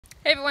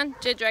Hey everyone,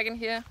 Jade Dragon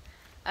here.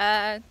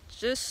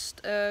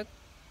 Just a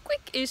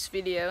quick-ish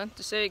video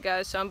to show you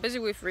guys. So I'm busy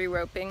with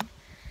re-roping,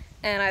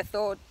 and I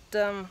thought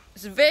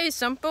it's very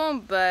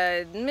simple,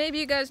 but maybe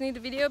you guys need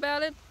a video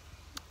about it.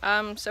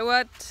 So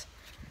what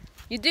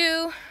you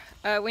do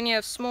when you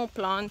have small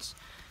plants,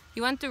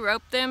 you want to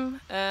rope them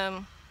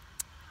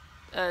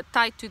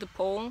tight to the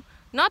pole,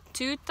 not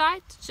too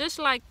tight, just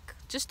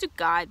to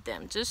guide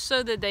them, just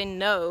so that they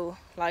know,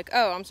 like,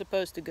 oh, I'm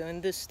supposed to go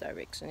in this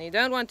direction. You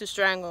don't want to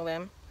strangle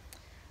them.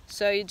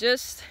 So you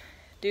just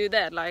do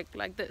that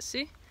like this.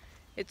 See,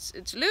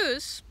 it's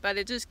loose, but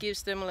it just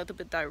gives them a little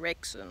bit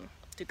direction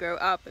to grow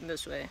up in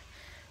this way.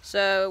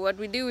 So what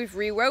we do with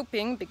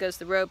re-roping, because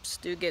the ropes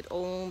do get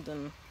old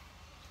and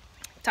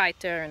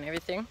tighter and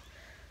everything,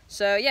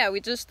 so yeah, we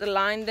just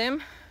align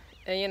them,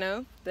 you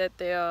know, that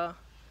they are,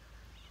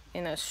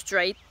 you know,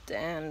 straight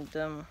and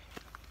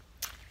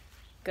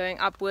going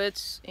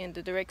upwards in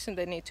the direction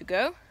they need to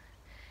go.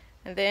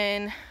 And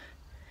then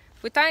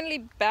we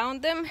tightly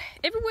bound them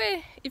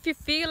everywhere. If you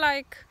feel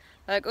like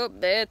oh,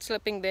 there it's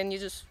slipping, then you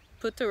just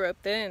put the rope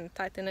there and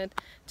tighten it.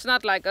 It's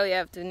not like, oh, you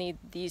have to need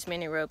these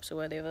many ropes or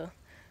whatever.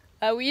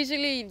 We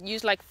usually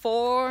use like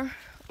 4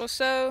 or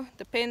so,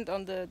 depend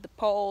on the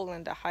pole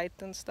and the height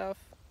and stuff,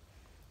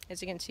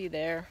 as you can see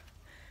there.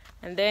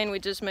 And then we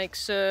just make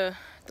sure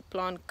the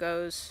plant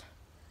goes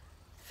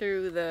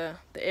through the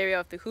area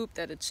of the hoop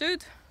that it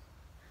should.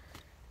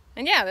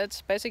 And yeah,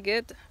 that's basically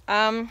it.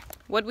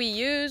 What we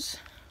use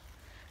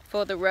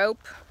for the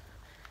rope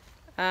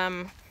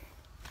at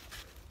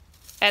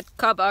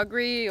Cobb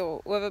Agri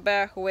or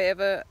Overberg or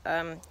wherever,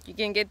 you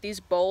can get these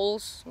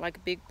bowls, like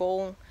a big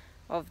bowl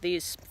of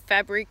these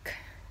fabric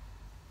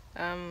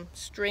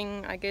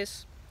string, I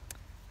guess.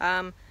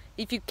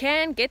 If you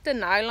can get the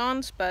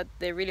nylons, but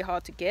they're really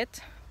hard to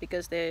get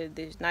because they're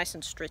nice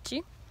and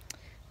stretchy.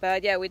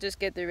 But yeah, we just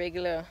get the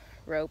regular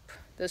rope.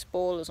 This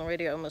ball is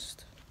already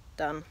almost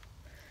done.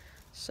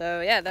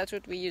 So yeah, that's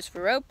what we use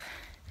for rope,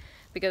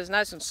 because it's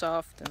nice and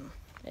soft and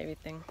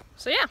everything.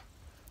 So yeah,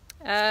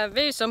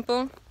 very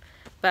simple,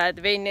 but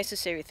very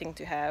necessary thing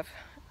to have.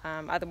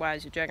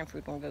 Otherwise your dragon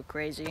fruit will go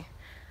crazy,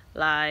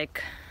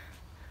 like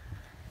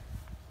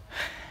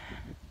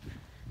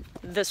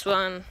this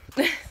one.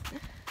 Look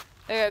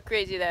how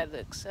crazy that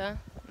looks, huh?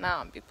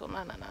 No, people,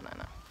 no.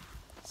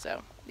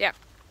 So yeah,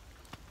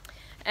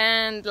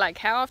 and like,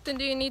 how often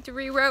do you need to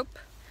re-rope?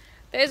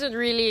 There isn't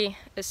really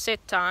a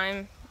set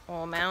time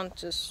or amount.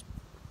 Just,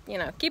 you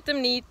know, keep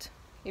them neat.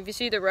 If you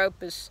see the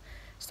rope is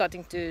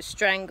starting to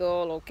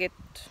strangle or get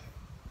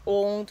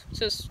old,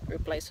 just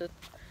replace it.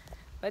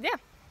 But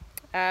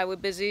yeah, we're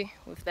busy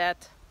with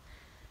that.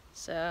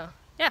 So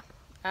yeah,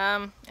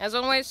 as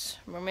always,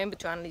 remember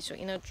to unleash your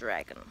inner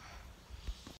dragon.